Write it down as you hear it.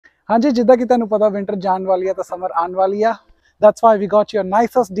हाँ जी, जिद्दां कि तुहानूं पता winter जान वाली है तो summer आने वाली है. That's why we got your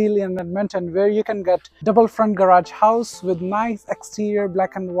nicest deal in Edmonton, where you can get double front garage house with nice exterior,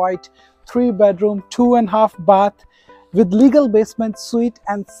 black and white, 3-bedroom, 2.5 bath, with legal basement, suite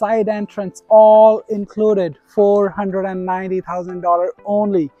and side entrance, all included, $490,000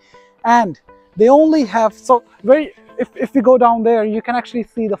 only. And they only have, so very, if we go down there, you can actually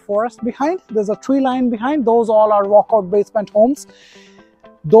see the forest behind. There's a tree line behind. Those all are walkout basement homes.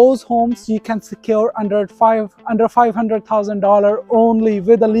 Those homes you can secure under $500,000 only,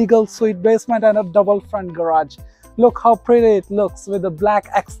 with a legal suite basement and a double front garage. Look how pretty it looks with the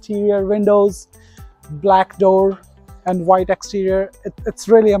black exterior windows, black door and white exterior. It's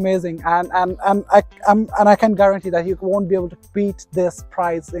really amazing, and I can guarantee that you won't be able to beat this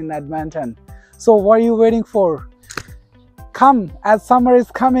price in Edmonton. So what are you waiting for? Come, as summer is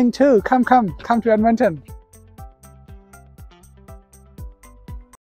coming too. Come to Edmonton.